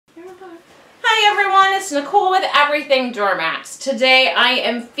Hi everyone, it's Nicole with Everything Doormats. Today I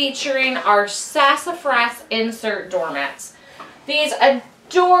am featuring our Sassafras insert doormats. These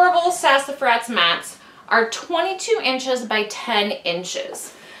adorable Sassafras mats are 22 inches by 10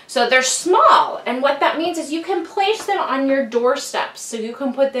 inches. So they're small, and what that means is you can place them on your doorsteps. So you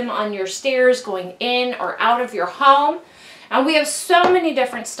can put them on your stairs going in or out of your home. And we have so many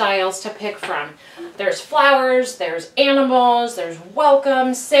different styles to pick from. There's flowers, there's animals, there's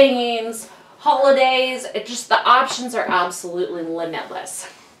welcome, sayings, holidays. The options are absolutely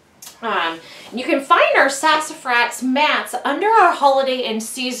limitless. You can find our Sassafras mats under our holiday and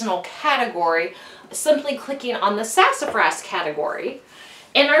seasonal category, simply clicking on the Sassafras category.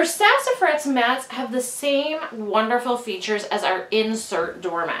 And our Sassafras mats have the same wonderful features as our insert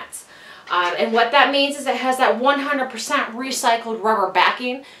doormats. And what that means is it has that 100% recycled rubber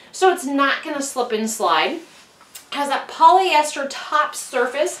backing, so it's not going to slip and slide. It has that polyester top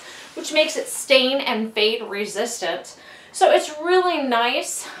surface, which makes it stain and fade resistant. So it's really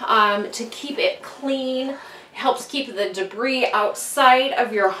nice to keep it clean. It helps keep the debris outside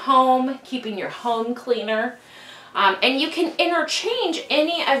of your home, keeping your home cleaner. And you can interchange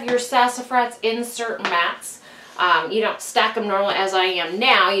any of your Sassafras insert mats. You don't stack them normally as I am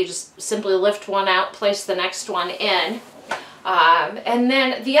now. You just simply lift one out, place the next one in. And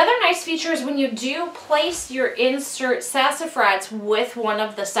then the other nice feature is when you do place your insert Sassafras with one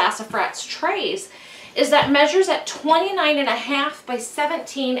of the Sassafras trays, is that measures at 29.5 by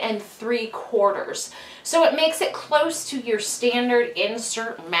 17 3/4. So it makes it close to your standard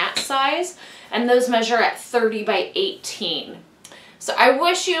insert mat size, and those measure at 30 by 18. So I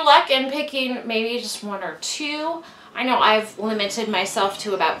wish you luck in picking maybe just one or two. I know I've limited myself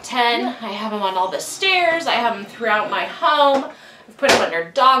to about 10. I have them on all the stairs. I have them throughout my home. I've put them under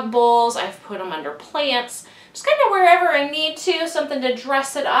dog bowls. I've put them under plants. Just kind of wherever I need to, something to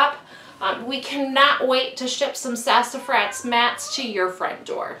dress it up. We cannot wait to ship some Sassafras mats to your front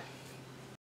door.